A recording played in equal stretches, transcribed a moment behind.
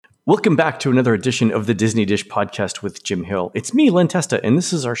Welcome back to another edition of the Disney Dish podcast with Jim Hill. It's me, Len Testa, and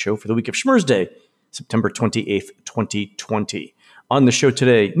this is our show for the week of Schmurz Day, September 28th, 2020. On the show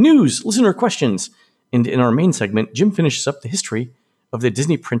today, news, listener questions, and in our main segment, Jim finishes up the history of the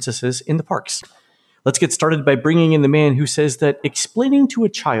Disney princesses in the parks. Let's get started by bringing in the man who says that explaining to a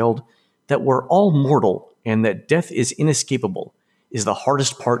child that we're all mortal and that death is inescapable is the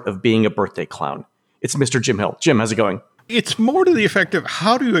hardest part of being a birthday clown. It's Mr. Jim Hill. Jim, how's it going? It's more to the effect of,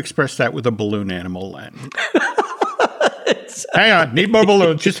 how do you express that with a balloon animal, Len? Hang on, need more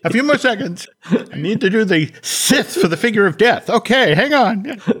balloons. Just a few more seconds. I need to do the Sith for the figure of death. Okay, hang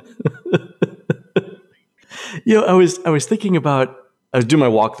on. I was thinking about, I was doing my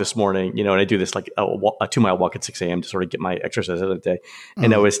walk this morning, and I do this like a 2-mile walk at 6 a.m. to sort of get my exercise out of the day.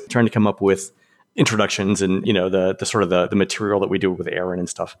 And I was trying to come up with introductions and, the sort of the material that we do with Aaron and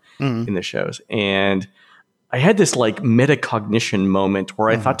stuff in the shows. And I had this like metacognition moment where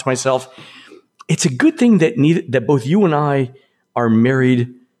I thought to myself, it's a good thing that both you and I are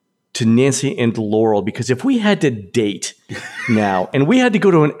married to Nancy and Laurel, because if we had to date now and we had to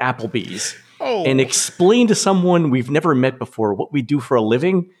go to an Applebee's and explain to someone we've never met before what we do for a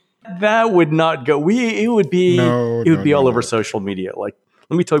living, that would not go. It would be all over social media. Like,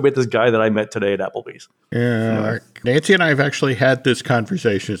 let me tell you about this guy that I met today at Applebee's. Yeah, Nancy and I have actually had this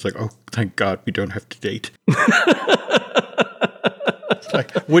conversation. It's like, oh, thank God we don't have to date. It's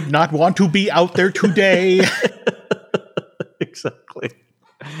like, would not want to be out there today. Exactly.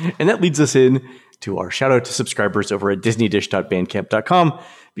 And that leads us in to our shout out to subscribers over at disneydish.bandcamp.com,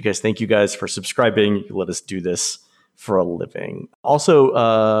 because thank you guys for subscribing. You let us do this for a living.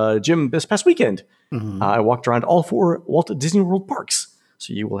 Also, Jim, this past weekend, I walked around all 4 Walt Disney World parks.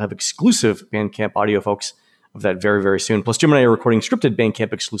 So you will have exclusive Bandcamp audio, folks, of that very, very soon. Plus, Jim and I are recording scripted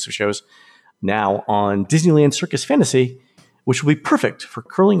Bandcamp exclusive shows now on Disneyland Circus Fantasy, which will be perfect for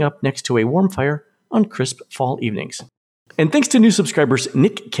curling up next to a warm fire on crisp fall evenings. And thanks to new subscribers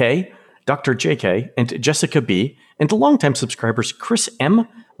Nick K, Dr. JK, and Jessica B, and to longtime subscribers Chris M,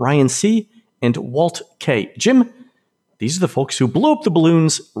 Ryan C, and Walt K. Jim, these are the folks who blow up the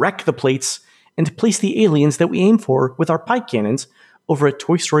balloons, rack the plates, and place the aliens that we aim for with our pike cannons over at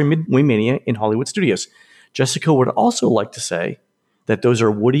Toy Story Midway Mania in Hollywood Studios. Jessica would also like to say that those are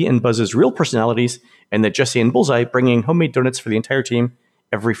Woody and Buzz's real personalities, and that Jesse and Bullseye bringing homemade donuts for the entire team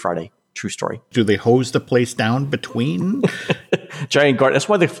every Friday. True story. Do they hose the place down between? Giant guard. That's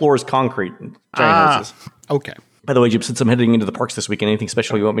why the floor is concrete. Giant hoses. Okay. By the way, Jim, since I'm heading into the parks this weekend, anything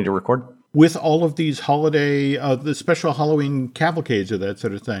special you want me to record? With all of these holiday, the special Halloween cavalcades or that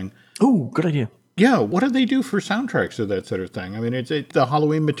sort of thing. Oh, good idea. Yeah, what do they do for soundtracks or that sort of thing? I mean, is it the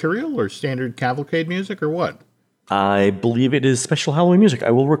Halloween material or standard cavalcade music or what? I believe it is special Halloween music.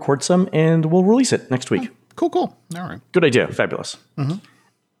 I will record some and we'll release it next week. Cool. All right. Good idea. Fabulous. All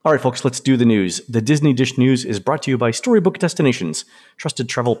right, folks, let's do the news. The Disney Dish News is brought to you by Storybook Destinations, trusted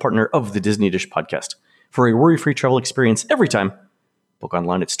travel partner of the Disney Dish podcast. For a worry-free travel experience every time, book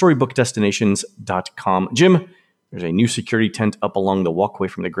online at storybookdestinations.com. Jim, there's a new security tent up along the walkway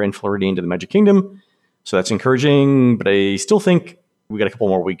from the Grand Floridian to the Magic Kingdom. So that's encouraging, but I still think we got a couple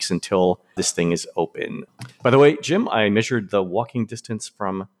more weeks until this thing is open. By the way, Jim, I measured the walking distance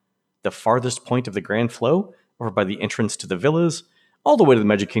from the farthest point of the Grand Flow over by the entrance to the villas all the way to the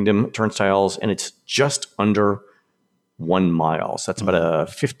Magic Kingdom turnstiles, and it's just under 1 mile. So that's about a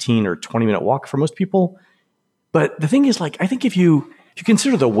 15 or 20-minute walk for most people. But the thing is, like, I think if you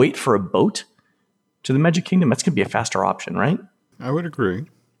consider the wait for a boat to the Magic Kingdom, that's going to be a faster option, right? I would agree.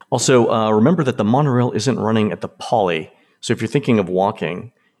 Also, remember that the monorail isn't running at the Poly. So if you're thinking of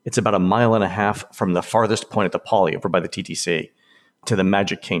walking, it's about 1.5 miles from the farthest point at the Poly over by the TTC to the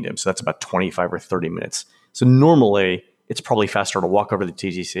Magic Kingdom. So that's about 25 or 30 minutes. So normally, it's probably faster to walk over to the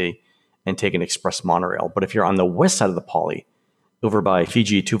TTC and take an express monorail. But if you're on the west side of the Poly, over by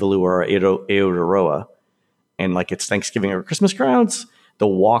Fiji, Tuvalu, or Aotearoa, and like it's Thanksgiving or Christmas crowds, the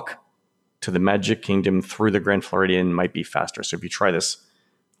walk to the Magic Kingdom through the Grand Floridian might be faster. So if you try this,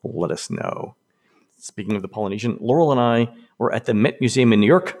 let us know. Speaking of the Polynesian, Laurel and I were at the Met Museum in New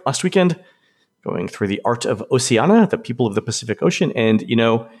York last weekend, going through the art of Oceania, the people of the Pacific Ocean. And,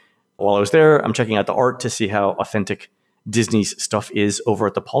 while I was there, I'm checking out the art to see how authentic Disney's stuff is over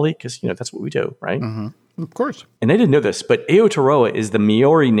at the Poly, because, that's what we do, right? Mm-hmm. Of course. And I didn't know this, but Aotearoa is the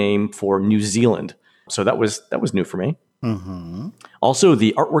Maori name for New Zealand. So that was new for me. Mm-hmm. Also,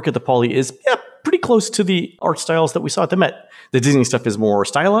 the artwork at the Poly is pretty close to the art styles that we saw at the Met. The Disney stuff is more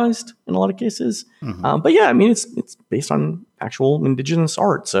stylized in a lot of cases. Mm-hmm. But yeah, I mean, it's based on actual indigenous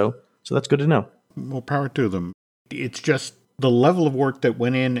art. So that's good to know. Well, power to them. It's just the level of work that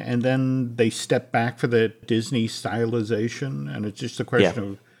went in, and then they stepped back for the Disney stylization. And it's just a question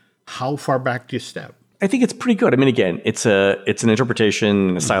of How far back do you step? I think it's pretty good. I mean, again, it's an interpretation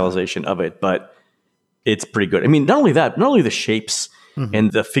and a stylization of it, but it's pretty good. I mean, not only the shapes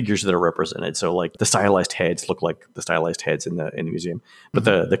and the figures that are represented. So like the stylized heads look like the stylized heads in the museum, but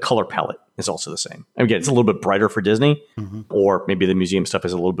the color palette is also the same. And again, it's a little bit brighter for Disney, or maybe the museum stuff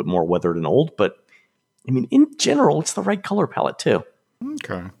is a little bit more weathered and old, but I mean, in general, it's the right color palette too.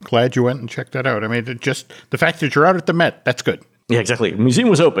 Okay. Glad you went and checked that out. I mean, just the fact that you're out at the Met, that's good. Yeah, exactly. The museum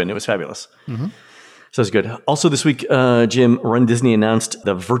was open. It was fabulous. So that's good. Also this week, Jim, Run Disney announced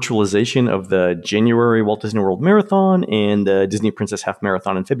the virtualization of the January Walt Disney World Marathon and the Disney Princess Half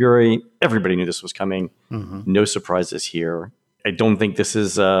Marathon in February. Everybody knew this was coming. No surprises here. I don't think this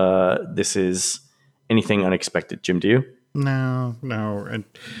is anything unexpected. Jim, do you? No. And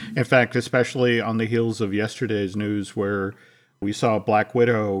in fact, especially on the heels of yesterday's news where we saw Black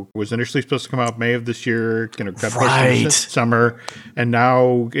Widow was initially supposed to come out May of this year, got pushed into summer, and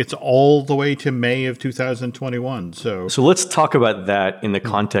now it's all the way to May of 2021. So let's talk about that in the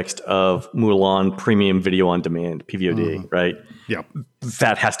context of Mulan Premium Video on Demand, PVOD, right? Yeah.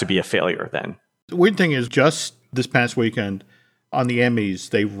 That has to be a failure then. The weird thing is just this past weekend on the Emmys,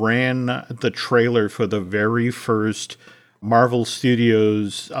 they ran the trailer for the very first Marvel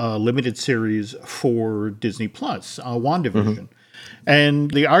Studios limited series for Disney Plus, WandaVision.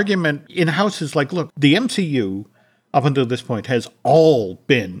 And the argument in-house is like, look, the MCU up until this point has all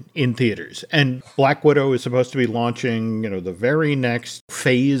been in theaters. And Black Widow is supposed to be launching, the very next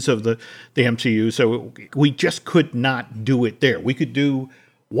phase of the MCU. So we just could not do it there. We could do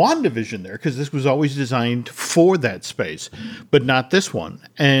WandaVision there because this was always designed for that space, but not this one.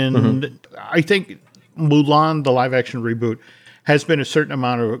 And I think Mulan, the live-action reboot, has been a certain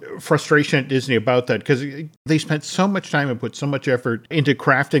amount of frustration at Disney about that because they spent so much time and put so much effort into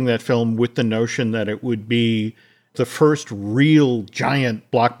crafting that film with the notion that it would be the first real giant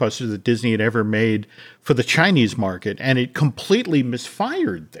blockbuster that Disney had ever made for the Chinese market, and it completely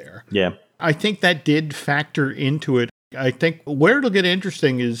misfired there. Yeah. I think that did factor into it. I think where it'll get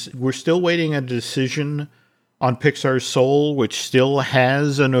interesting is we're still waiting a decision on Pixar's Soul, which still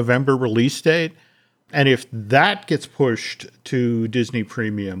has a November release date. And if that gets pushed to Disney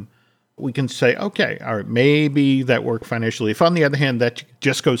Premium, we can say, okay, all right, maybe that worked financially. If on the other hand, that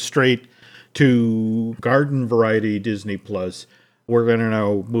just goes straight to garden variety Disney Plus, we're going to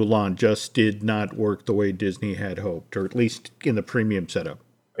know Mulan just did not work the way Disney had hoped, or at least in the premium setup.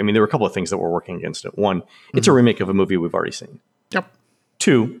 I mean, there were a couple of things that were working against it. One, it's a remake of a movie we've already seen. Yep.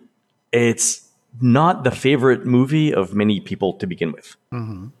 Two, it's not the favorite movie of many people to begin with.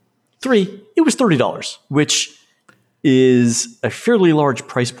 Three, it was $30, which is a fairly large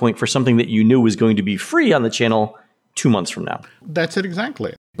price point for something that you knew was going to be free on the channel 2 months from now. That's it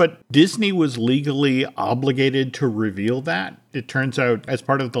exactly. But Disney was legally obligated to reveal that. It turns out as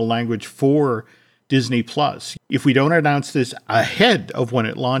part of the language for Disney Plus, if we don't announce this ahead of when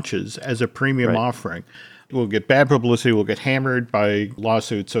it launches as a premium offering, we'll get bad publicity, we'll get hammered by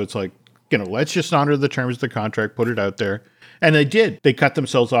lawsuits. So it's like, let's just honor the terms of the contract, put it out there. And they did. They cut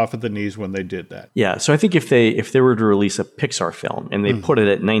themselves off at the knees when they did that. Yeah. So I think if they were to release a Pixar film and they put it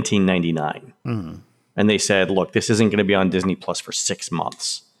at $19.99 and they said, look, this isn't going to be on Disney Plus for 6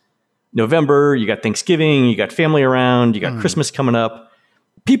 months. November, you got Thanksgiving, you got family around, you got Christmas coming up.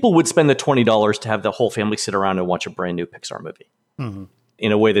 People would spend the $20 to have the whole family sit around and watch a brand new Pixar movie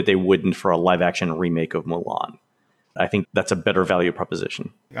in a way that they wouldn't for a live action remake of Mulan. I think that's a better value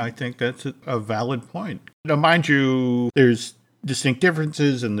proposition. I think that's a valid point. Now, mind you, there's distinct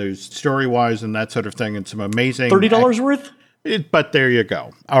differences and there's story-wise and that sort of thing and some amazing... $30 worth? But there you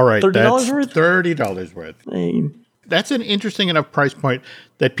go. All right. $30 worth? $30 worth. That's an interesting enough price point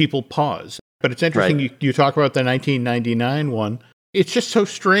that people pause. But it's interesting you talk about the $19.99 one. It's just so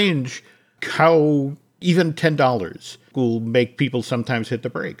strange how even $10 will make people sometimes hit the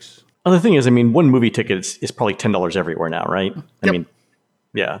brakes. Well, the thing is, I mean, one movie ticket is probably $10 everywhere now, right? I mean,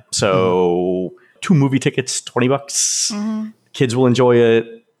 yeah. So 2 movie tickets, $20. Kids will enjoy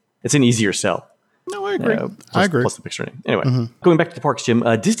it. It's an easier sell. No, I agree. I agree. Plus the picture name. Anyway, going back to the parks, Jim,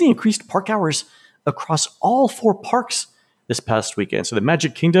 Disney increased park hours across all 4 parks this past weekend. So the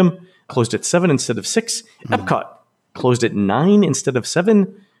Magic Kingdom closed at 7 instead of 6. Epcot closed at 9 instead of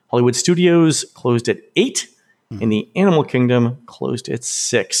 7. Hollywood Studios closed at 8. And the Animal Kingdom closed at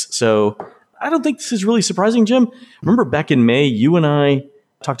 6. So I don't think this is really surprising, Jim. Remember back in May, you and I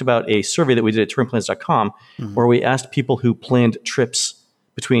talked about a survey that we did at touringplans.com where we asked people who planned trips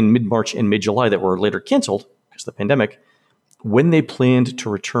between mid-March and mid-July that were later canceled because of the pandemic, when they planned to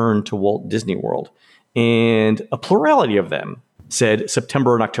return to Walt Disney World. And a plurality of them said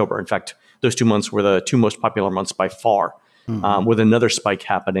September and October. In fact, those 2 months were the 2 most popular months by far with another spike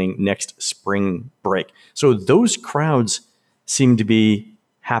happening next spring break. So those crowds seem to be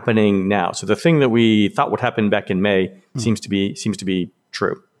happening now. So the thing that we thought would happen back in May seems to be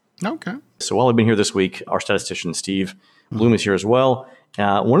true. Okay. So while I've been here this week, our statistician Steve Bloom is here as well.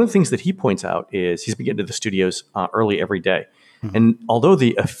 One of the things that he points out is he's been getting to the studios early every day. And although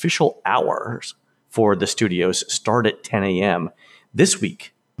the official hours for the studios start at 10 a.m., this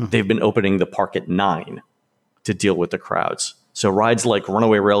week they've been opening the park at 9 to deal with the crowds. So rides like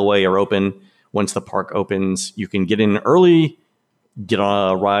Runaway Railway are open. Once the park opens, you can get in early, get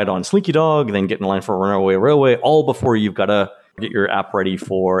on a ride on Slinky Dog, then get in line for Runaway Railway, all before you've got to get your app ready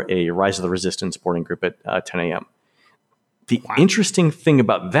for a Rise of the Resistance boarding group at 10 a.m. The interesting thing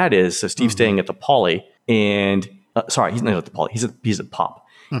about that is, so Steve's staying at the Poly, and sorry, he's not at the Poly. He's at Pop.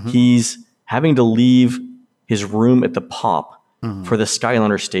 He's having to leave his room at the Pop for the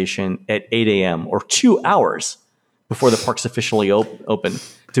Skyliner station at 8 a.m. or 2 hours before the park's officially open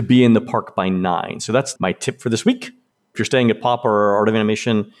to be in the park by 9. So that's my tip for this week. If you're staying at Pop or Art of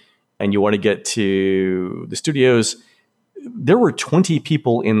Animation and you want to get to the studios, there were 20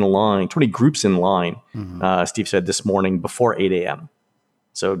 people in line, 20 groups in line, Steve said this morning before 8 a.m.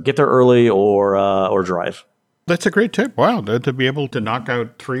 So get there early or drive. That's a great tip. Wow, to be able to knock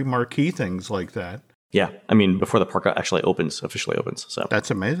out 3 marquee things like that. Yeah, I mean, before the park actually officially opens. So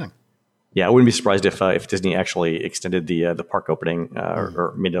that's amazing. Yeah, I wouldn't be surprised if Disney actually extended the park opening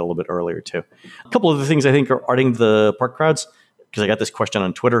or made it a little bit earlier too. A couple of the things I think are adding the park crowds, because I got this question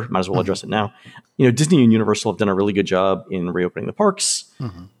on Twitter, might as well address it now. Disney and Universal have done a really good job in reopening the parks.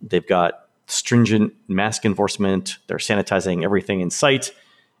 They've got stringent mask enforcement. They're sanitizing everything in sight,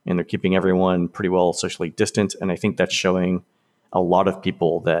 and they're keeping everyone pretty well socially distant. And I think that's showing a lot of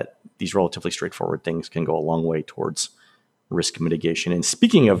people that these relatively straightforward things can go a long way towards risk mitigation. And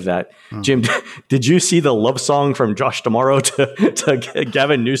speaking of that, Jim, did you see the love song from Josh D'Amaro to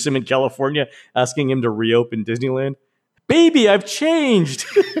Gavin Newsom in California, asking him to reopen Disneyland? Baby, I've changed.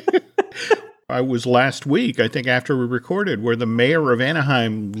 I was last week, I think after we recorded, where the mayor of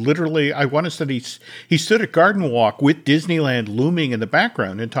Anaheim literally, I want to say he stood at Garden Walk with Disneyland looming in the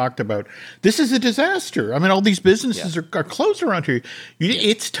background and talked about, this is a disaster. I mean, all these businesses are closed around here.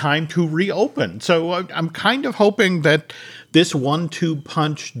 It's time to reopen. So I'm kind of hoping that this 1-2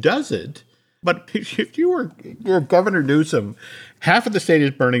 punch does it. But if you're Governor Newsom, half of the state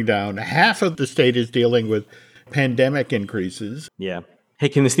is burning down, half of the state is dealing with pandemic increases. Yeah. Hey,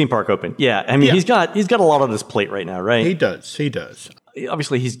 can this theme park open? Yeah. I mean, he's got a lot on his plate right now, right? He does.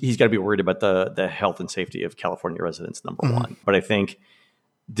 Obviously, he's got to be worried about the health and safety of California residents, number one. But I think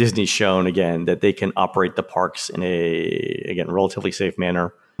Disney's shown, again, that they can operate the parks in a relatively safe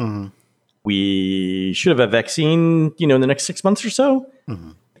manner. We should have a vaccine, in the next 6 months or so.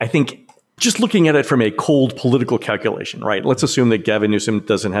 I think just looking at it from a cold political calculation, right? Let's assume that Gavin Newsom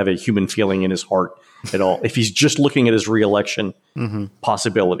doesn't have a human feeling in his heart at all. If he's just looking at his reelection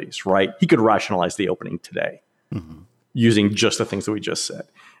possibilities, right? He could rationalize the opening today using just the things that we just said.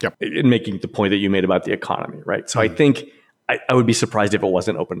 And making the point that you made about the economy, right? So I think I would be surprised if it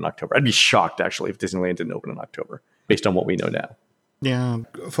wasn't open in October. I'd be shocked, actually, if Disneyland didn't open in October, based on what we know now. Yeah,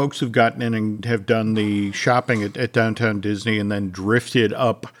 folks who've gotten in and have done the shopping at Downtown Disney and then drifted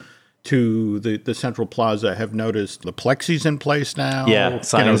up to the Central Plaza have noticed the plexis in place now. Yeah,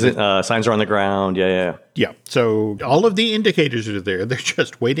 signs are on the ground. Yeah. So all of the indicators are there. They're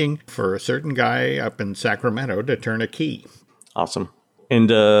just waiting for a certain guy up in Sacramento to turn a key. Awesome.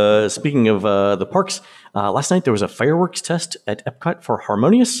 And speaking of the parks, last night there was a fireworks test at Epcot for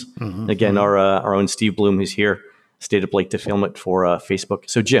Harmonious. Again, our own Steve Bloom, who's here, stayed up late to film it for Facebook.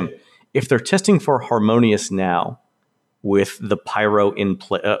 So, Jim, if they're testing for Harmonious now, with the pyro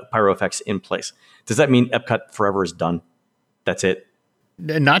effects in place, does that mean Epcot Forever is done? That's it?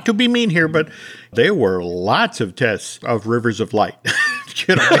 Not to be mean here, but there were lots of tests of Rivers of Light.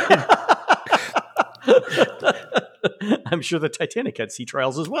 I'm sure the Titanic had sea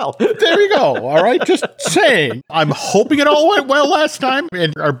trials as well. There you go. All right. Just saying. I'm hoping it all went well last time.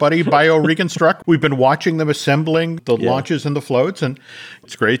 And our buddy BioReconstruct, we've been watching them assembling the launches and the floats. And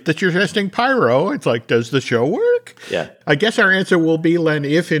it's great that you're testing pyro. It's like, does the show work? Yeah. I guess our answer will be, Len,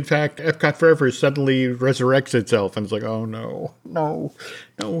 if in fact Epcot Forever suddenly resurrects itself and it's like, oh no.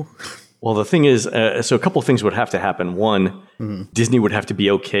 Well, the thing is, so a couple of things would have to happen. One, Disney would have to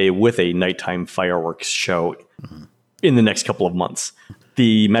be okay with a nighttime fireworks show in the next couple of months.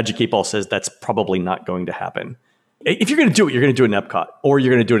 The Magic 8 Ball says that's probably not going to happen. If you're going to do it, you're going to do it in Epcot, or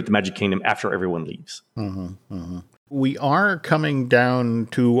you're going to do it at the Magic Kingdom after everyone leaves. We are coming down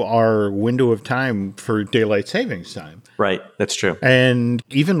to our window of time for daylight savings time. Right. That's true. And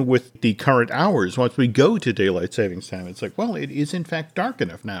even with the current hours, once we go to daylight savings time, it's like, well, it is in fact dark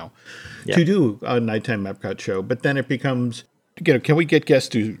enough now to do a nighttime Epcot show. But then it becomes, can we get guests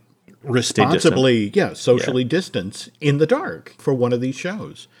to responsibly, socially distance in the dark for one of these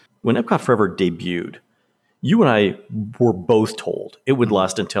shows? When Epcot Forever debuted, you and I were both told it would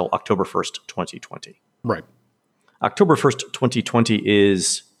last until October 1st, 2020. Right. October 1st, 2020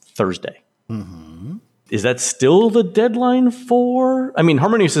 is Thursday. Mm-hmm. Is that still the deadline for? I mean,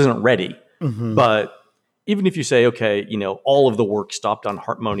 Harmonious isn't ready, but even if you say, okay, all of the work stopped on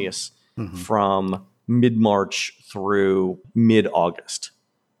Harmonious from mid-March through mid-August,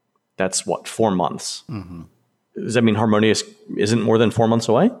 that's what, 4 months? Mm-hmm. Does that mean Harmonious isn't more than 4 months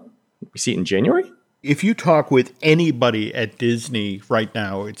away? We see it in January? If you talk with anybody at Disney right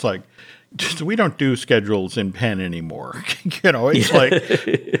now, it's like, we don't do schedules in pen anymore. It's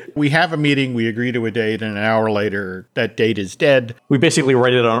like we have a meeting, we agree to a date, and an hour later, that date is dead. We basically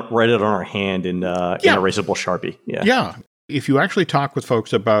write it on our hand in erasable Sharpie. Yeah. If you actually talk with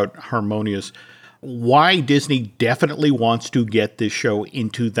folks about Harmonious, why Disney definitely wants to get this show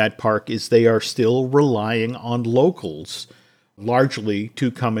into that park is they are still relying on locals largely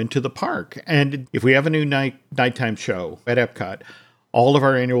to come into the park. And if we have a new nighttime show at Epcot, all of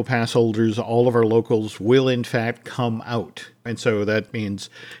our annual pass holders, all of our locals will in fact come out. And so that means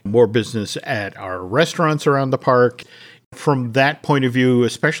more business at our restaurants around the park. From that point of view,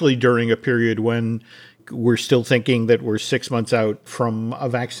 especially during a period when we're still thinking that we're 6 months out from a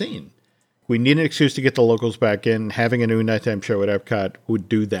vaccine, we need an excuse to get the locals back in. Having a new nighttime show at Epcot would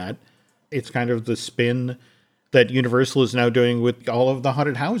do that. It's kind of the spin that Universal is now doing with all of the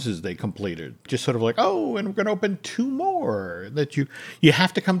haunted houses they completed. Just sort of like, and we're going to open 2 more that you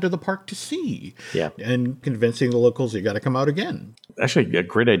have to come to the park to see. Yeah. And convincing the locals, you got to come out again. Actually, a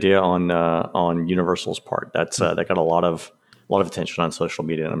great idea on Universal's part. That got a lot of attention on social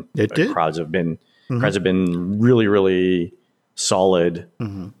media. And it did. Crowds have been really, really solid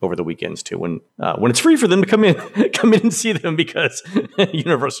over the weekends too. When it's free for them to come in and see them because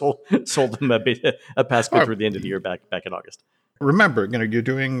Universal sold them a pass code through the end of the year back in August. Remember, you're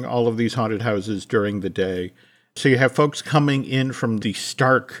doing all of these haunted houses during the day, so you have folks coming in from the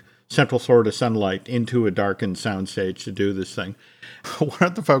stark Central Florida sunlight into a darkened soundstage to do this thing. One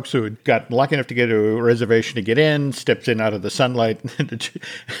of the folks who had got lucky enough to get a reservation to get in steps in out of the sunlight and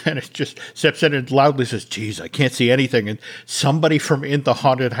it just steps in and loudly says, "Geez, I can't see anything." And somebody from in the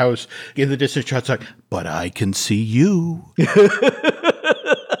haunted house in the distance shouts like, "But I can see you."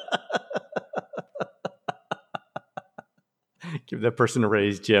 Give that person a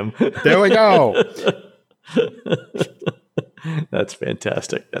raise, Jim. There we go. That's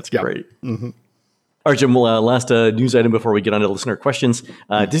fantastic. That's great. Mm-hmm. All right, Jim, last news item before we get on to listener questions.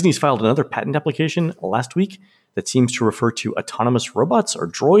 Disney's filed another patent application last week that seems to refer to autonomous robots or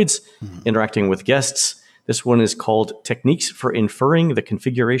droids interacting with guests. This one is called Techniques for Inferring the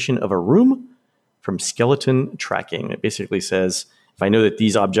Configuration of a Room from Skeleton Tracking. It basically says, if I know that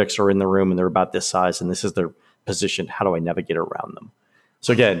these objects are in the room and they're about this size and this is their position, how do I navigate around them?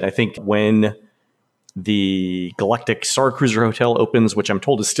 So again, I think when the Galactic Starcruiser Hotel opens, which I'm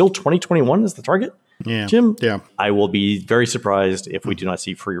told is still 2021 is the target. Yeah, Jim. Yeah, I will be very surprised if we do not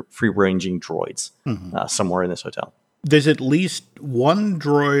see free-ranging droids somewhere in this hotel. There's at least one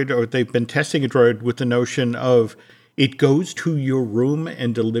droid, or they've been testing a droid with the notion of it goes to your room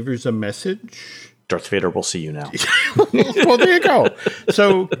and delivers a message. Darth Vader will see you now. Well, there you go.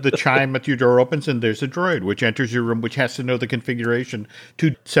 So the chime at your door opens and there's a droid which enters your room, which has to know the configuration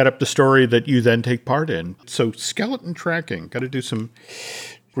to set up the story that you then take part in. So skeleton tracking, got to do some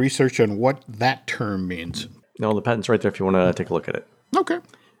research on what that term means. No, the patent's right there if you want to take a look at it. Okay.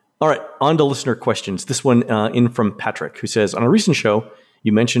 All right, on to listener questions. This one in from Patrick, who says, on a recent show,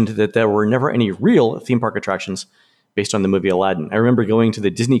 you mentioned that there were never any real theme park attractions based on the movie Aladdin. I remember going to the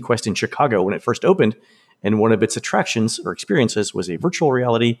Disney Quest in Chicago when it first opened, and one of its attractions or experiences was a virtual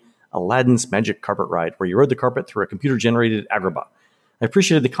reality Aladdin's Magic Carpet Ride, where you rode the carpet through a computer-generated agrabah. I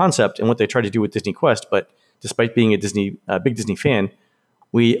appreciated the concept and what they tried to do with Disney Quest, but despite being a big Disney fan,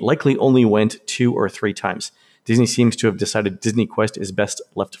 we likely only went 2 or 3 times. Disney seems to have decided Disney Quest is best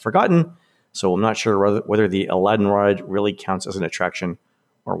left forgotten, so I'm not sure whether the Aladdin ride really counts as an attraction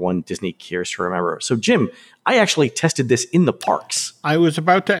or one Disney cares to remember. So, Jim, I actually tested this in the parks. I was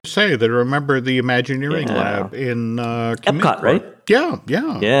about to say that I remember the Imagineering Lab in Epcot, right?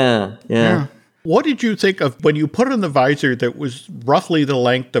 Yeah. What did you think of when you put on the visor that was roughly the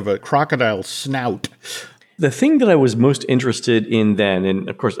length of a crocodile's snout? The thing that I was most interested in then, and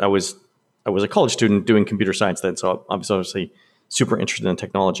of course I was I was a college student doing computer science then, so I was obviously super interested in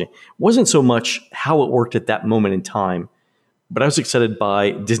technology. It wasn't so much how it worked at that moment in time, but I was excited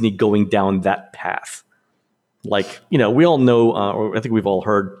by Disney going down that path. Like, we all know, or I think we've all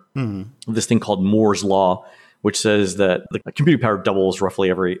heard of this thing called Moore's Law, which says that the computing power doubles roughly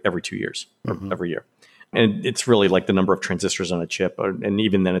every 2 years, or every year. And it's really like the number of transistors on a chip. And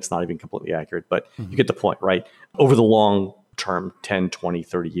even then, it's not even completely accurate. But you get the point, right? Over the long term, 10, 20,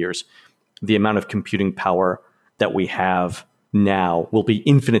 30 years, the amount of computing power that we have now will be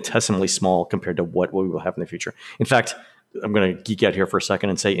infinitesimally small compared to what we will have in the future. In fact, I'm going to geek out here for a second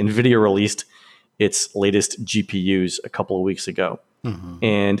and say NVIDIA released its latest GPUs a couple of weeks ago.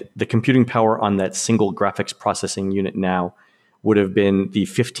 And the computing power on that single graphics processing unit now would have been the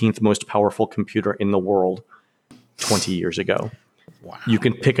 15th most powerful computer in the world 20 years ago. Wow. You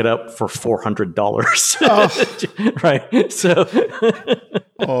can pick it up for $400. Oh. Right? So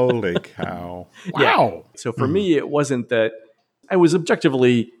holy cow. Wow. Yeah. So for me, it wasn't that I was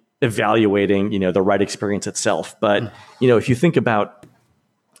objectively evaluating, the ride experience itself. But, if you think about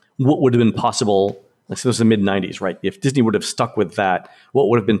what would have been possible, like so this was the mid-90s, right? If Disney would have stuck with that, what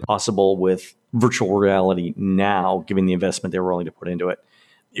would have been possible with virtual reality now, given the investment they were willing to put into it?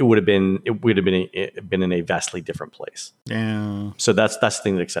 It would have been in a vastly different place. Yeah. So that's the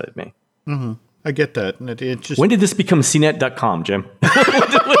thing that excited me. I get that. And it just... When did this become CNET.com, Jim?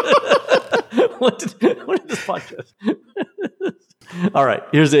 When did this podcast? All right.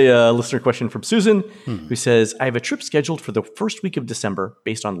 Here's a listener question from Susan, who says, I have a trip scheduled for the first week of December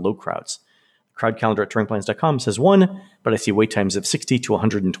based on low crowds. Crowd calendar at touringplans.com says 1, but I see wait times of 60 to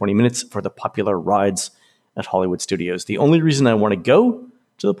 120 minutes for the popular rides at Hollywood Studios. The only reason I want to go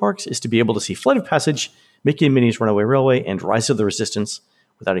to the parks is to be able to see Flight of Passage, Mickey and Minnie's Runaway Railway, and Rise of the Resistance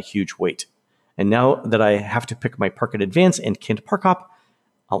without a huge wait. And now that I have to pick my park in advance and can't park hop,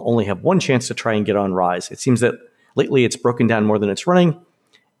 I'll only have one chance to try and get on Rise. It seems that lately it's broken down more than it's running.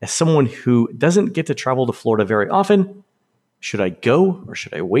 As someone who doesn't get to travel to Florida very often, should I go or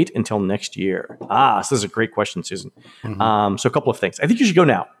should I wait until next year? So this is a great question, Susan. So a couple of things. I think you should go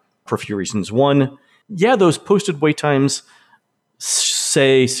now for a few reasons. One, those posted wait times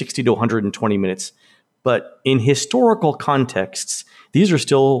say 60 to 120 minutes. But in historical contexts, these are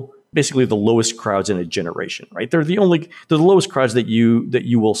still basically the lowest crowds in a generation, right? They're the lowest crowds that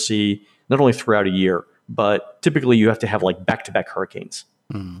you will see not only throughout a year, but typically you have to have like back-to-back hurricanes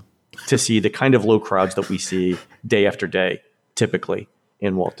to see the kind of low crowds that we see day after day, typically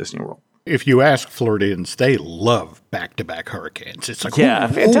in Walt Disney World. If you ask Floridians, they love back-to-back hurricanes. It's like,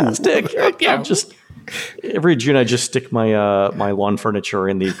 fantastic. Yeah, just every June I just stick my my lawn furniture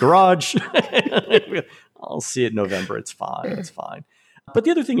in the garage. I'll see it in November. It's fine. But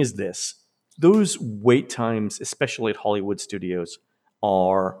the other thing is this. Those wait times, especially at Hollywood Studios,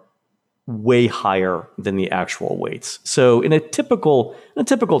 are way higher than the actual waits. So in a typical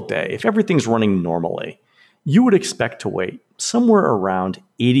day, if everything's running normally, you would expect to wait somewhere around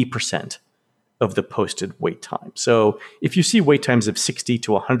 80% of the posted wait time. So if you see wait times of 60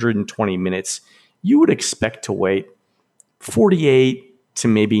 to 120 minutes, you would expect to wait 48 to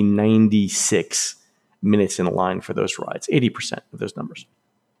maybe 96 minutes in line for those rides, 80% of those numbers.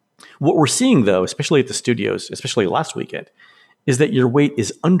 What we're seeing, though, especially at the studios, especially last weekend, is that your wait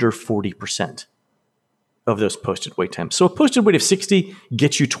is under 40% of those posted wait times. So a posted wait of 60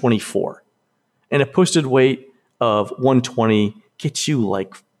 gets you 24. And a posted wait of 120 gets you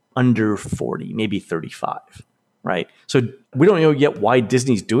like under 40, maybe 35, right? So we don't know yet why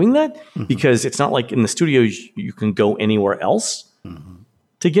Disney's doing that, because it's not like in the studios you can go anywhere else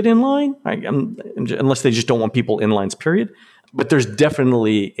to get in line, right? Unless they just don't want people in lines, period. But there's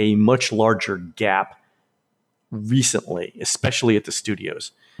definitely a much larger gap recently, especially at the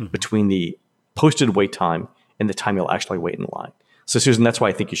studios, between the posted wait time and the time you'll actually wait in line. So, Susan, that's why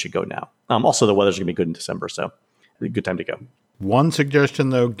I think you should go now. Also, the weather's going to be good in December, so a good time to go. One suggestion,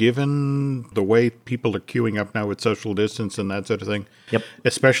 though, given the way people are queuing up now with social distance and that sort of thing,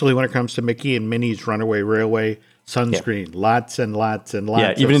 especially when it comes to Mickey and Minnie's Runaway Railway, sunscreen, lots and lots and lots.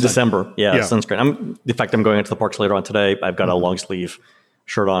 Yeah, even in December, sunscreen. In fact, I'm going into the parks later on today. I've got a long sleeve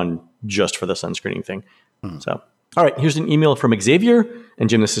shirt on just for the sunscreening thing. So, all right, here's an email from Xavier, and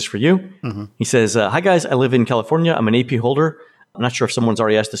Jim, this is for you. He says, hi guys, I live in California. I'm an AP holder. I'm not sure if someone's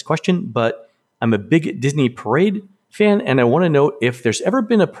already asked this question, but I'm a big Disney parade fan, and I want to know if there's ever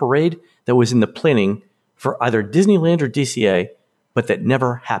been a parade that was in the planning for either Disneyland or DCA, but that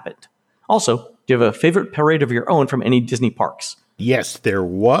never happened. Also, do you have a favorite parade of your own from any Disney parks? Yes, there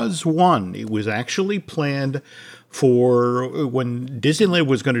was one. It was actually planned for when Disneyland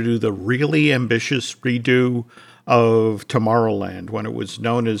was going to do the really ambitious redo of Tomorrowland when it was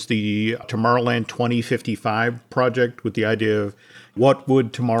known as the Tomorrowland 2055 project, with the idea of what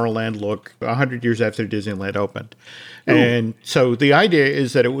would Tomorrowland look 100 years after Disneyland opened. Ooh. And so the idea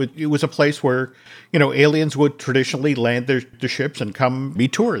is that it was a place where, aliens would traditionally land their ships and come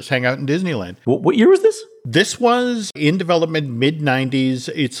meet tourists, hang out in Disneyland. What year was this? This was in development mid-90s.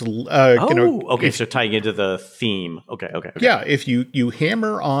 It's okay, so tying into the theme. Okay. Yeah, if you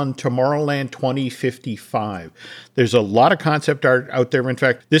hammer on Tomorrowland 2055, there's a lot of concept art out there. In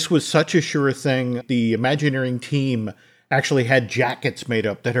fact, this was such a sure thing. The Imagineering team actually had jackets made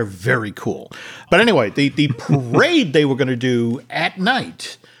up that are very cool. But anyway, the parade they were going to do at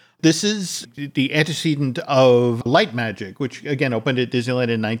night. This is the antecedent of Light Magic, which, again, opened at Disneyland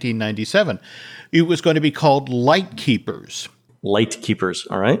in 1997. It was going to be called Light Keepers. Light Keepers,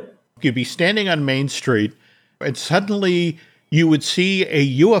 all right. You'd be standing on Main Street, and suddenly you would see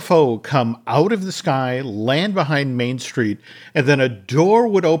a UFO come out of the sky, land behind Main Street, and then a door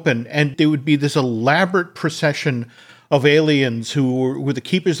would open, and there would be this elaborate procession of aliens who were the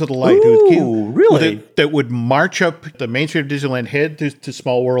keepers of the light. Really? That would march up the Main Street of Disneyland, head to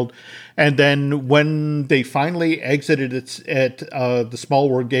Small World, and then when they finally exited at the Small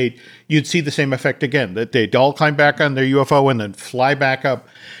World gate, you'd see the same effect again, that they'd all climb back on their UFO and then fly back up.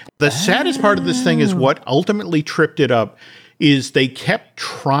 The saddest part of this thing is what ultimately tripped it up is they kept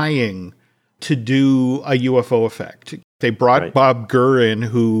trying to do a UFO effect. They brought Bob Gurr in,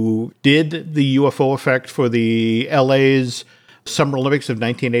 who did the UFO effect for the LA's Summer Olympics of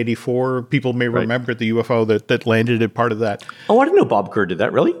 1984. People may remember the UFO that landed at part of that. Oh, I didn't know Bob Gurr did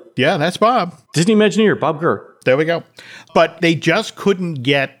that, really? Yeah, that's Bob. Disney Imagineer, Bob Gurr. There we go. But they just couldn't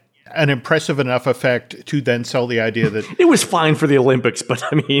get an impressive enough effect to then sell the idea that... It was fine for the Olympics, but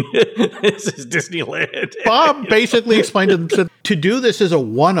I mean, this is Disneyland. Bob basically explained to them, said, to do this as a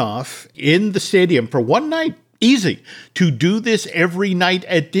one-off in the stadium for one night, easy. To do this every night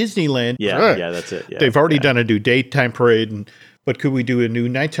at Disneyland, that's it. Yeah, they've already done a new daytime parade, but could we do a new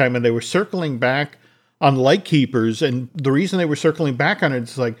nighttime? And they were circling back on Light Keepers, and the reason they were circling back on it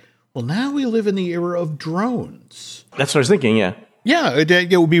is like, well, now we live in the era of drones. That's what I was thinking, yeah. Yeah,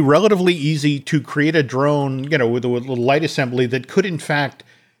 it would be relatively easy to create a drone, with a light assembly that could, in fact,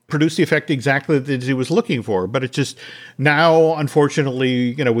 produce the effect exactly that he was looking for. But it's just now,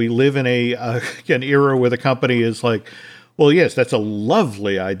 unfortunately, we live in an era where the company is like, well, yes, that's a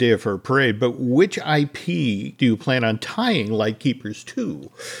lovely idea for a parade, but which IP do you plan on tying Light Keepers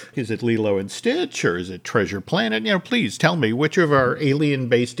to? Is it Lilo and Stitch, or is it Treasure Planet? Please tell me, which of our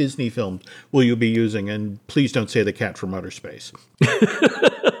alien-based Disney films will you be using? And please don't say The Cat from Outer Space.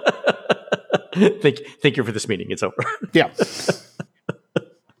 Thank you for this meeting. It's over. Yeah.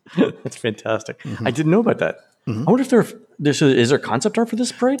 That's fantastic. Mm-hmm. I didn't know about that. Mm-hmm. I wonder if is there concept art for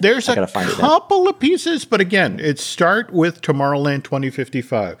this parade? There's a couple of pieces, but again, it's start with Tomorrowland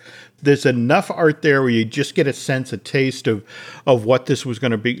 2055. There's enough art there where you just get a sense, a taste of what this was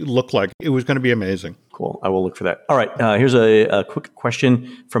going to look like. It was going to be amazing. Cool. I will look for that. All right. Here's a quick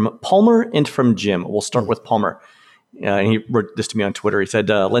question from Palmer and from Jim. We'll start with Palmer. And he wrote this to me on Twitter. He said,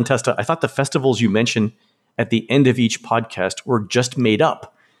 Len Testa, I thought the festivals you mentioned at the end of each podcast were just made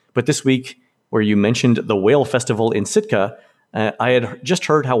up. But this week, where you mentioned the Whale Festival in Sitka, I had just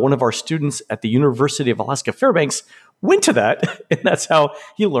heard how one of our students at the University of Alaska Fairbanks went to that, and that's how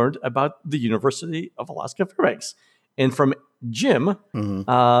he learned about the University of Alaska Fairbanks. And from Jim,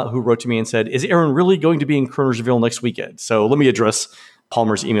 who wrote to me and said, is Aaron really going to be in Kernersville next weekend? So let me address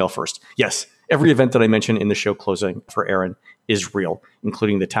Palmer's email first. Yes, every event that I mention in the show closing for Aaron is real,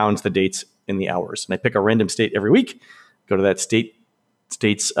 including the towns, the dates, and the hours. And I pick a random state every week, go to that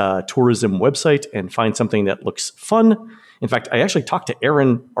state's tourism website and find something that looks fun. In fact, I actually talked to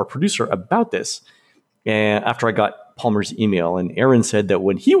Aaron, our producer, about this after I got Palmer's email. And Aaron said that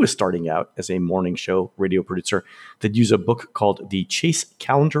when he was starting out as a morning show radio producer, they'd use a book called the Chase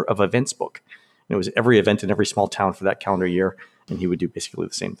Calendar of Events book. And it was every event in every small town for that calendar year. And he would do basically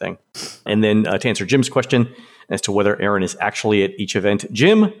the same thing. And then to answer Jim's question as to whether Aaron is actually at each event,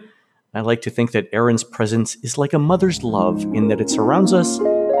 Jim, I like to think that Aaron's presence is like a mother's love in that it surrounds us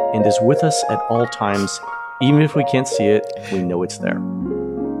and is with us at all times. Even if we can't see it, we know it's there.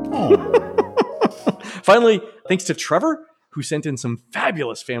 Finally, thanks to Trevor, who sent in some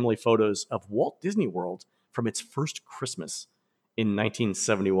fabulous family photos of Walt Disney World from its first Christmas in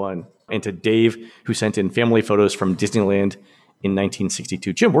 1971. And to Dave, who sent in family photos from Disneyland in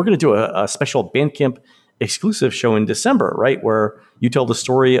 1962. Jim, we're going to do a special Bandcamp exclusive show in December, right? Where you tell the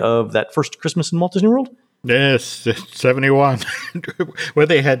story of that first Christmas in Walt Disney World? Yes, 71, where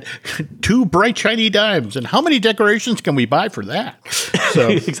they had 2 bright, shiny dimes. And how many decorations can we buy for that?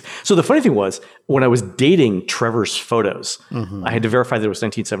 So the funny thing was, when I was dating Trevor's photos, I had to verify that it was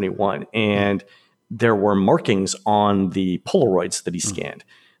 1971. And there were markings on the Polaroids that he scanned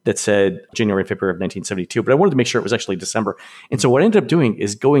that said January and February of 1972. But I wanted to make sure it was actually December. And so what I ended up doing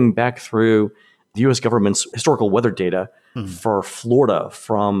is going back through the U.S. government's historical weather data for Florida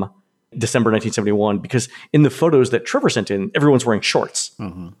from December 1971, because in the photos that Trevor sent in, everyone's wearing shorts.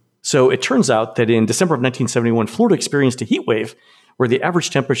 So it turns out that in December of 1971, Florida experienced a heat wave where the average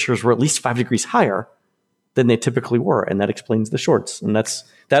temperatures were at least 5 degrees higher than they typically were. And that explains the shorts. And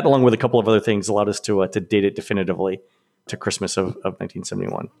that, along with a couple of other things, allowed us to date it definitively to Christmas of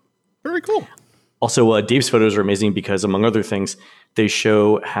 1971. Very cool. Also, Dave's photos are amazing because, among other things, they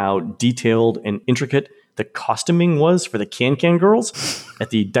show how detailed and intricate the costuming was for the Can-Can girls at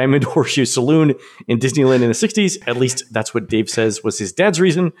the Diamond Horseshoe Saloon in Disneyland in the 60s. At least that's what Dave says was his dad's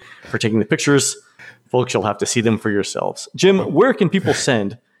reason for taking the pictures. Folks, you'll have to see them for yourselves. Jim, where can people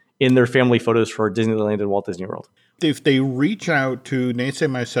send in their family photos for Disneyland and Walt Disney World? If they reach out to Nancy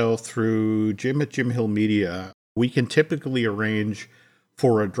and myself through Jim at Jim Hill Media, we can typically arrange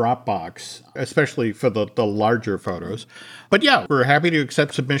for a Dropbox, especially for the larger photos. But yeah, we're happy to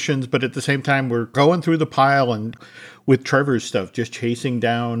accept submissions, but at the same time, we're going through the pile and with Trevor's stuff, just chasing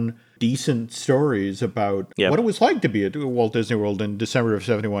down decent stories about what it was like to be at Walt Disney World in December of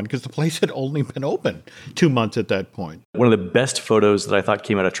 71, because the place had only been open 2 months at that point. One of the best photos that I thought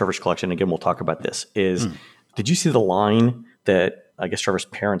came out of Trevor's collection, again, we'll talk about this, is did you see the line that I guess Trevor's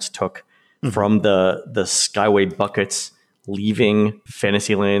parents took from the Skyway buckets leaving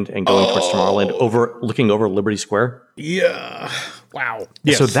Fantasyland and going towards Tomorrowland, looking over Liberty Square? Yeah. Wow.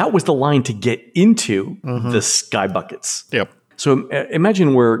 Yes. So that was the line to get into the Sky Buckets. Yep. So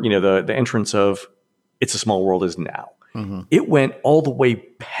imagine where, the entrance of It's a Small World is now. It went all the way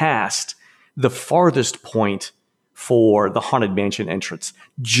past the farthest point for the Haunted Mansion entrance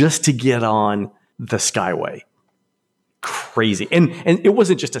just to get on the Skyway. Crazy. And it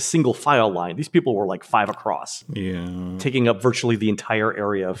wasn't just a single file line. These people were like 5 across. Yeah. Taking up virtually the entire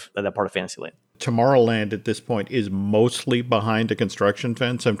area of that part of Fantasyland. Tomorrowland at this point is mostly behind a construction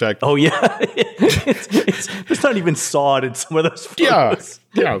fence. In fact, it's not even sawed in some of those photos.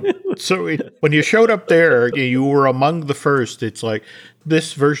 Yeah. So when you showed up there, you were among the first. It's like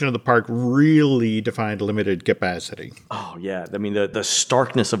this version of the park really defined limited capacity. Oh, yeah. I mean, the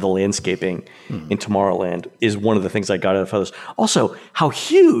starkness of the landscaping in Tomorrowland is one of the things I got out of photos. Also, how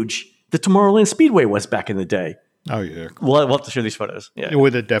huge the Tomorrowland Speedway was back in the day. Oh, yeah. We'll have to show these photos. Yeah.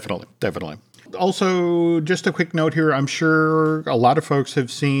 With it, definitely. Also, just a quick note here. I'm sure a lot of folks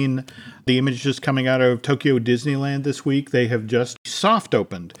have seen the images coming out of Tokyo Disneyland this week. They have just soft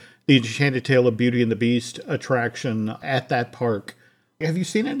opened the Enchanted Tale of Beauty and the Beast attraction at that park. Have you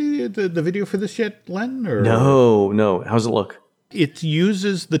seen any of the video for this yet, Len? Or? No. How's it look? It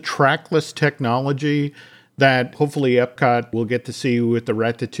uses the trackless technology that hopefully Epcot will get to see with the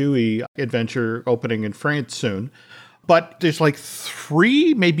Ratatouille adventure opening in France soon. But there's like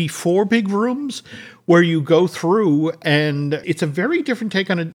 3, maybe 4 big rooms where you go through, and it's a very different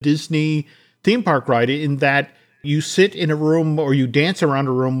take on a Disney theme park ride in that you sit in a room or you dance around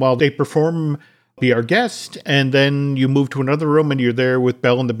a room while they perform Be Our Guest, and then you move to another room and you're there with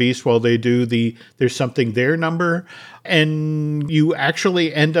Belle and the Beast while they do the There's Something There number. And you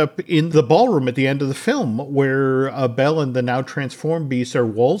actually end up in the ballroom at the end of the film where Belle and the now transformed Beast are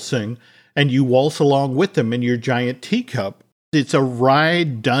waltzing, and you waltz along with them in your giant teacup. It's a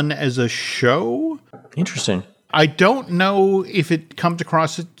ride done as a show. Interesting. I don't know if it comes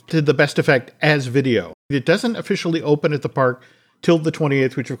across to the best effect as video. It doesn't officially open at the park till the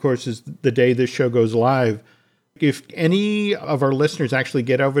 28th, which of course is the day this show goes live. If any of our listeners actually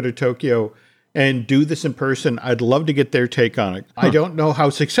get over to Tokyo and do this in person, I'd love to get their take on it. I don't know how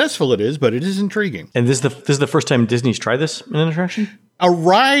successful it is, but it is intriguing. And this is the first time Disney's tried this in an attraction? A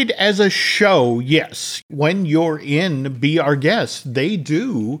ride as a show, yes. When you're in Be Our Guest, they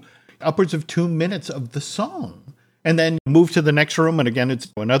do upwards of 2 minutes of the song. And then move to the next room, and again,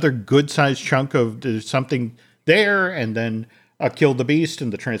 it's another good-sized chunk of There's Something There, and then Kill the Beast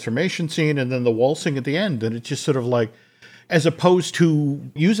and the transformation scene, and then the waltzing at the end. And it's just sort of like, as opposed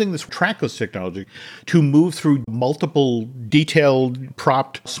to using this trackless technology to move through multiple detailed,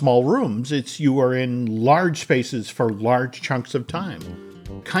 propped small rooms, you are in large spaces for large chunks of time.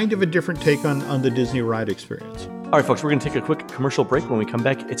 Kind of a different take on the Disney ride experience. All right, folks, we're going to take a quick commercial break. When we come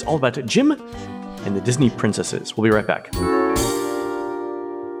back, it's all about Jim and the Disney princesses. We'll be right back.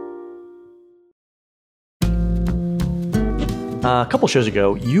 A couple shows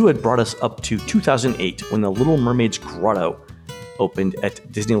ago, you had brought us up to 2008 when the Little Mermaid's Grotto opened at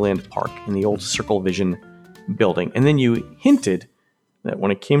Disneyland Park in the old Circle Vision building. And then you hinted that when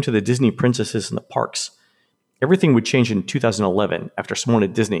it came to the Disney princesses in the parks, everything would change in 2011 after someone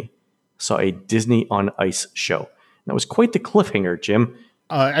at Disney saw a Disney on Ice show. That was quite the cliffhanger, Jim.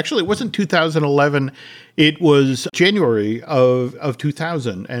 Actually, it wasn't 2011. It was January of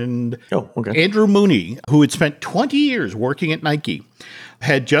 2000. And Andrew Mooney, who had spent 20 years working at Nike,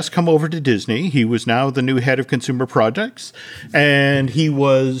 had just come over to Disney. He was now the new head of consumer projects. And he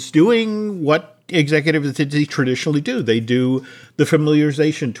was doing what executives at Disney traditionally do. They do the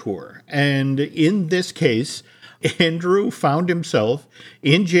familiarization tour. And in this case, Andrew found himself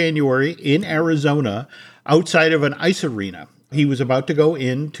in January in Arizona outside of an ice arena. He was about to go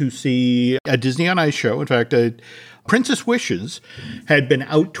in to see a Disney on Ice show. In fact, Princess Wishes had been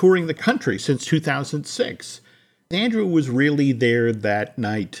out touring the country since 2006. Andrew was really there that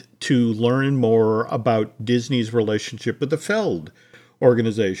night to learn more about Disney's relationship with the Feld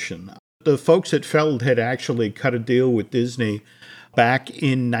organization. The folks at Feld had actually cut a deal with Disney back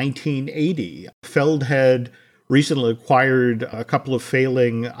in 1980. Feld had recently acquired a couple of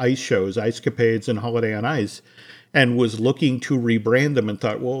failing ice shows, Ice Capades and Holiday on Ice, and was looking to rebrand them and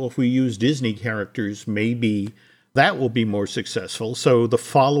thought, well, if we use Disney characters, maybe that will be more successful. So the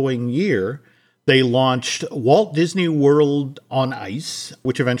following year, they launched Walt Disney World on Ice,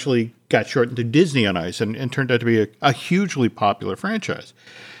 which eventually got shortened to Disney on Ice and turned out to be a hugely popular franchise.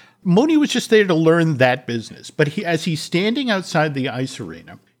 Mooney was just there to learn that business. But as he's standing outside the ice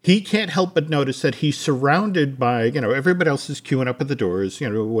arena, he can't help but notice that he's surrounded by, everybody else is queuing up at the doors,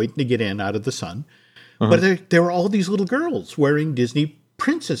 waiting to get in out of the sun. But there were all these little girls wearing Disney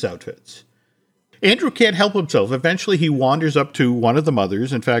princess outfits. Andrew can't help himself. Eventually, he wanders up to one of the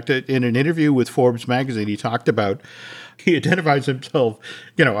mothers. In fact, in an interview with Forbes magazine, he identifies himself,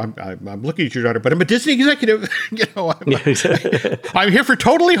 I'm looking at your daughter, but I'm a Disney executive. I'm here for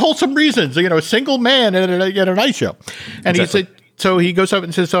totally wholesome reasons, a single man at an ice show. And he said, so he goes up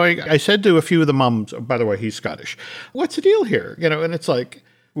and says, so I said to a few of the moms, by the way, he's Scottish, what's the deal here? And it's like,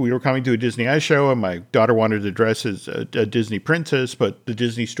 we were coming to a Disney ice show, and my daughter wanted to dress as a Disney princess, but the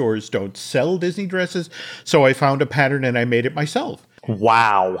Disney stores don't sell Disney dresses. So I found a pattern and I made it myself.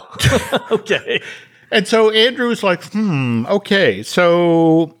 Wow. Okay. And so Andrew's like, okay.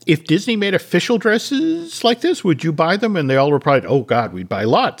 So if Disney made official dresses like this, would you buy them? And they all replied, oh, God, we'd buy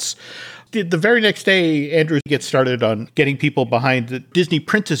lots. The very next day, Andrew gets started on getting people behind the Disney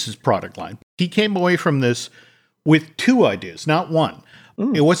Princesses product line. He came away from this with two ideas, not one.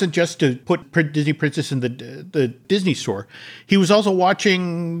 It wasn't just to put Disney Princess in the Disney store. He was also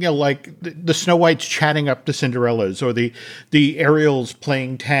watching, like the Snow Whites chatting up the Cinderellas, or the Ariels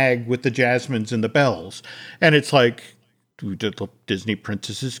playing tag with the Jasmines and the Bells. And it's like, the Disney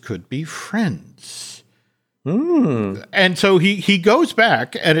princesses could be friends. And so he goes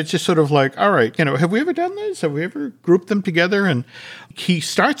back, and it's just sort of like, all right, have we ever done this? Have we ever grouped them together? And he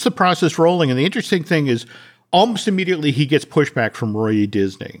starts the process rolling. And the interesting thing is, almost immediately, he gets pushback from Roy E.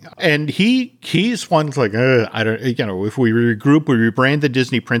 Disney. And he's one like, I don't, if we regroup, we rebrand the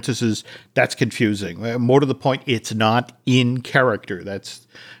Disney princesses, that's confusing. More to the point, it's not in character. That's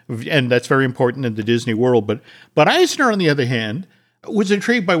very important in the Disney world. But Eisner, on the other hand, was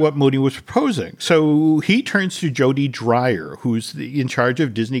intrigued by what Mooney was proposing. So he turns to Jody Dreyer, who's in charge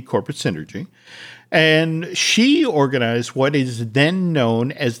of Disney Corporate Synergy. And she organized what is then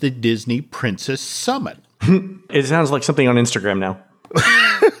known as the Disney Princess Summit. It sounds like something on Instagram now.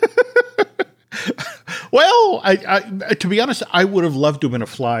 Well, I to be honest, I would have loved to have been a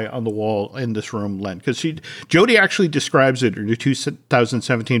fly on the wall in this room, Len, because Jody actually describes it in her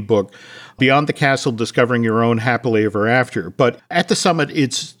 2017 book, Beyond the Castle, Discovering Your Own Happily Ever After. But at the summit,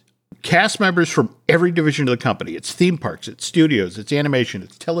 it's cast members from every division of the company. It's theme parks, it's studios, it's animation,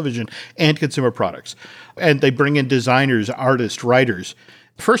 it's television, and consumer products. And they bring in designers, artists, writers.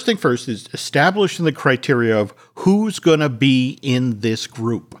 First thing first is establishing the criteria of who's going to be in this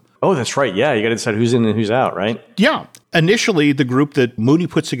group. Oh, that's right. Yeah, you got to decide who's in and who's out, right? Yeah. Initially, the group that Mooney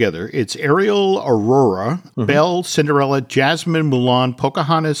puts together, it's Ariel, Aurora, Belle, Cinderella, Jasmine, Mulan,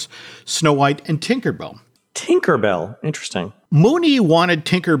 Pocahontas, Snow White, and Tinkerbell. Tinkerbell. Interesting. Mooney wanted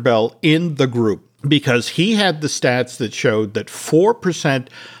Tinkerbell in the group because he had the stats that showed that 4%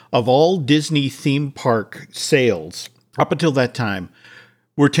 of all Disney theme park sales up until that time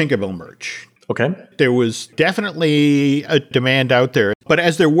were Tinkerbell merch. Okay. There was definitely a demand out there. But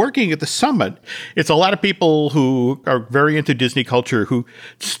as they're working at the summit, it's a lot of people who are very into Disney culture who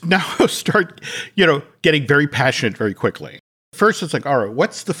now start, getting very passionate very quickly. first it's like, all right,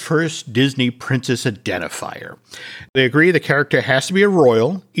 what's the first Disney princess identifier? They agree the character has to be a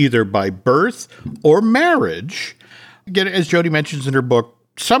royal, either by birth or marriage. Again, as Jody mentions in her book,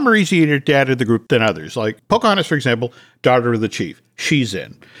 some are easier to add to the group than others. Like Pocahontas, for example, daughter of the chief. She's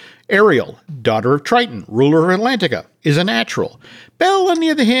in. Ariel, daughter of Triton, ruler of Atlantica, is a natural. Belle, on the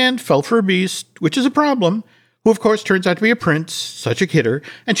other hand, fell for a beast, which is a problem, who of course turns out to be a prince, such a kidder,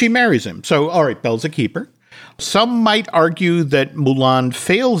 and she marries him. So, all right, Belle's a keeper. Some might argue that Mulan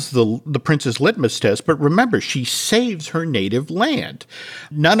fails the princess litmus test, but remember, she saves her native land.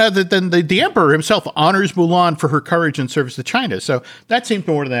 None other than the emperor himself honors Mulan for her courage and service to China. So that seems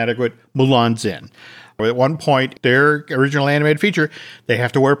more than adequate. Mulan's in. At one point, their original animated feature, they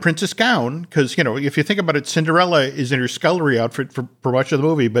have to wear a princess gown because, if you think about it, Cinderella is in her scullery outfit for much of the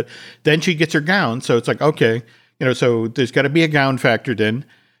movie, but then she gets her gown. So it's like, okay, so there's got to be a gown factored in.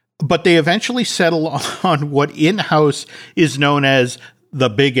 But they eventually settle on what in-house is known as the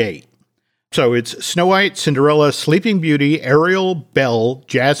Big Eight. So it's Snow White, Cinderella, Sleeping Beauty, Ariel, Belle,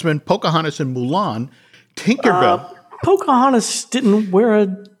 Jasmine, Pocahontas, and Mulan. Tinkerbell. Pocahontas didn't wear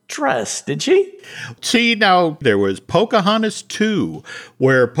a dress, did she? See, now there was Pocahontas 2,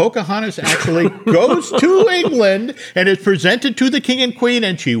 where Pocahontas actually goes to England and is presented to the king and queen,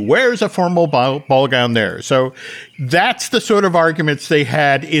 and she wears a formal ball gown there. So that's the sort of arguments they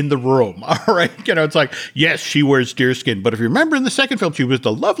had in the room. All right. It's like, yes, she wears deerskin, but if you remember in the second film, she was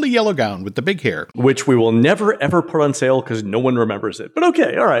the lovely yellow gown with the big hair. Which we will never, ever put on sale because no one remembers it. But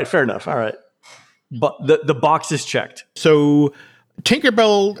okay. All right. Fair enough. All right. But the box is checked. So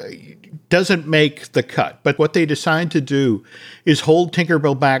Tinkerbell doesn't make the cut, but what they decide to do is hold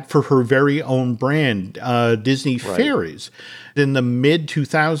Tinkerbell back for her very own brand, Disney Fairies. In the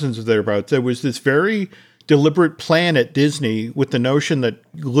mid-2000s or thereabouts, there was this very deliberate plan at Disney with the notion that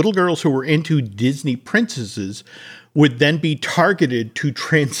little girls who were into Disney princesses would then be targeted to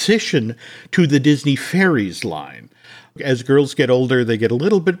transition to the Disney Fairies line. As girls get older, they get a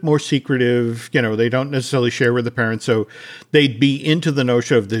little bit more secretive. They don't necessarily share with the parents. So they'd be into the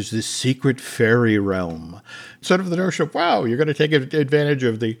notion of there's this secret fairy realm. Sort of the notion of, wow, you're going to take advantage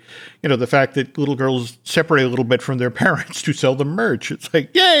of the fact that little girls separate a little bit from their parents to sell them merch. It's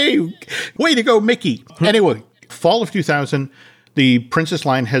like, yay, way to go, Mickey. Anyway, fall of 2000, the Princess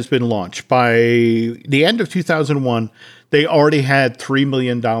line has been launched. By the end of 2001, they already had $3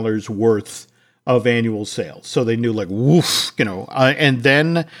 million worth of annual sales. So they knew, like, woof, and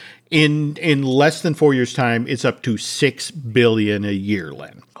then in less than 4 years' time, it's up to $6 billion a year,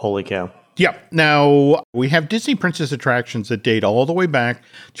 Len. Holy cow. Yeah. Now, we have Disney princess attractions that date all the way back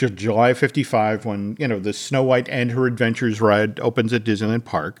to July 55 when, the Snow White and Her Adventures ride opens at Disneyland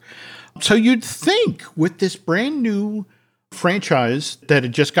Park. So you'd think with this brand new franchise that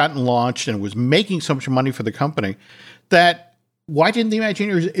had just gotten launched and was making so much money for the company that why didn't the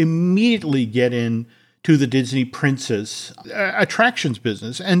Imagineers immediately get into the Disney princess attractions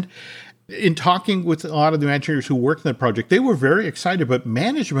business? And in talking with a lot of the Imagineers who worked on the project, they were very excited, but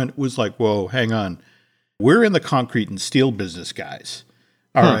management was like, whoa, hang on. We're in the concrete and steel business, guys.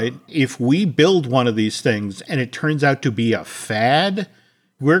 All right. If we build one of these things and it turns out to be a fad,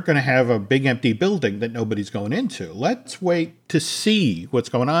 we're going to have a big empty building that nobody's going into. Let's wait to see what's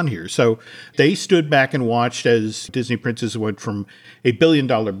going on here. So they stood back and watched as Disney Princess went from a $1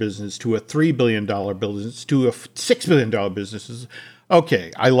 billion business to a $3 billion business to a $6 billion business.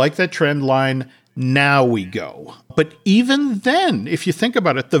 Okay, I like that trend line. Now we go. But even then, if you think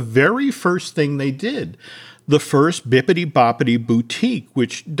about it, the very first thing they did, the first Bippity Boppity Boutique,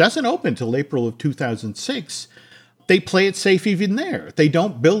 which doesn't open until April of 2006, they play it safe even there. They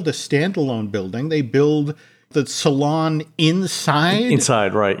don't build a standalone building. They build the salon inside.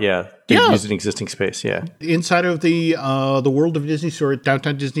 Inside, right, yeah. They use an existing space, yeah. Inside of the World of Disney store at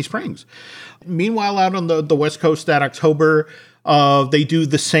downtown Disney Springs. Meanwhile, out on the West Coast that October, they do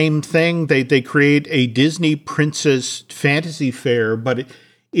the same thing. They create a Disney Princess Fantasy Fair, but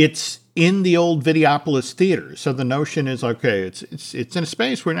it's in the old Videopolis Theater. So the notion is, okay, it's in a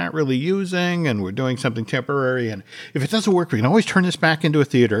space we're not really using, and we're doing something temporary. And if it doesn't work, we can always turn this back into a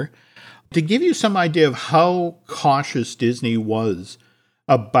theater. To give you some idea of how cautious Disney was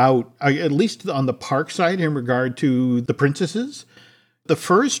about, at least on the park side in regard to the princesses, the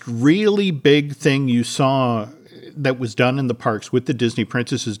first really big thing you saw that was done in the parks with the Disney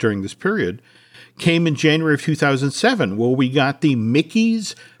princesses during this period came in January of 2007, where we got the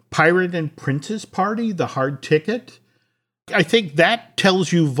Mickey's Pirate and Princess Party, the hard ticket. I think that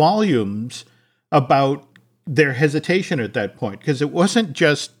tells you volumes about their hesitation at that point, because it wasn't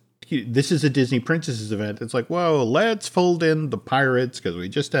just, this is a Disney Princesses event. It's like, whoa, let's fold in the pirates because we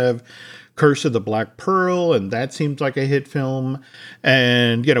just have Curse of the Black Pearl, and that seems like a hit film.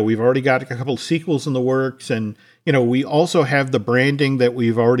 And, we've already got a couple sequels in the works. And, we also have the branding that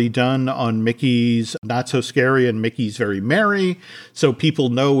we've already done on Mickey's Not So Scary and Mickey's Very Merry. So people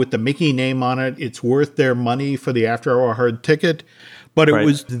know with the Mickey name on it, it's worth their money for the after-hour hard ticket. But it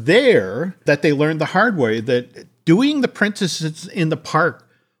was there that they learned the hard way that doing the princesses in the park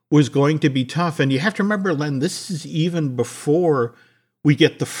was going to be tough. And you have to remember, Len, this is even before we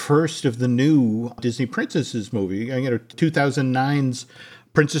get the first of the new Disney Princesses movie, 2009's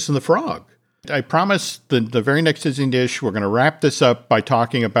Princess and the Frog. I promise the very next Disney Dish, we're going to wrap this up by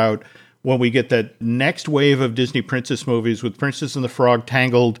talking about when we get that next wave of Disney princess movies with Princess and the Frog,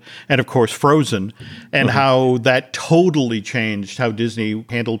 Tangled, and of course Frozen, and how that totally changed how Disney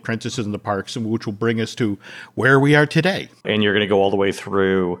handled princesses in the parks, which will bring us to where we are today. And you're going to go all the way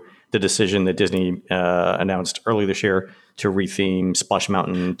through the decision that Disney announced early this year to retheme Splash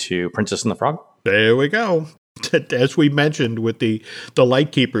Mountain to Princess and the Frog? There we go. As we mentioned with the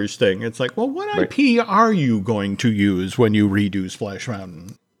Lightkeepers thing, it's like, well, what IP are you going to use when you redo Splash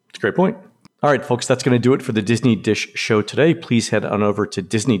Mountain? It's a great point. All right, folks, that's going to do it for the Disney Dish show today. Please head on over to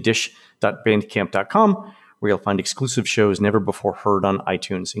disneydish.bandcamp.com, where you'll find exclusive shows never before heard on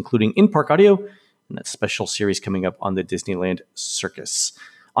iTunes, including in-park audio and that special series coming up on the Disneyland Circus.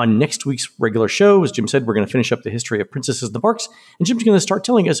 On next week's regular show, as Jim said, we're going to finish up the history of Princesses in the Parks, and Jim's going to start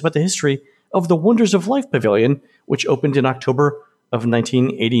telling us about the history of the Wonders of Life Pavilion, which opened in October of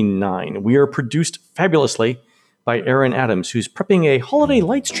 1989. We are produced fabulously by Aaron Adams, who's prepping a Holiday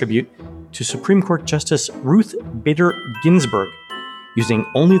Lights tribute to Supreme Court Justice Ruth Bader Ginsburg, using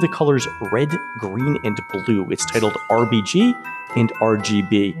only the colors red, green, and blue. It's titled RBG and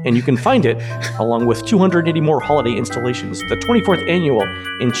RGB, and you can find it, along with 280 more holiday installations, at the 24th Annual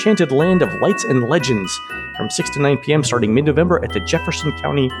Enchanted Land of Lights and Legends, from 6 to 9 p.m. starting mid-November at the Jefferson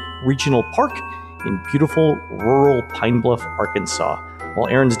County Regional Park in beautiful rural Pine Bluff, Arkansas. While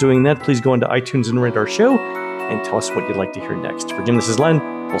Aaron's doing that, please go into iTunes and rate our show, and tell us what you'd like to hear next. For Jim, this is Len.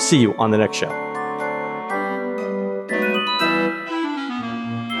 We'll see you on the next show.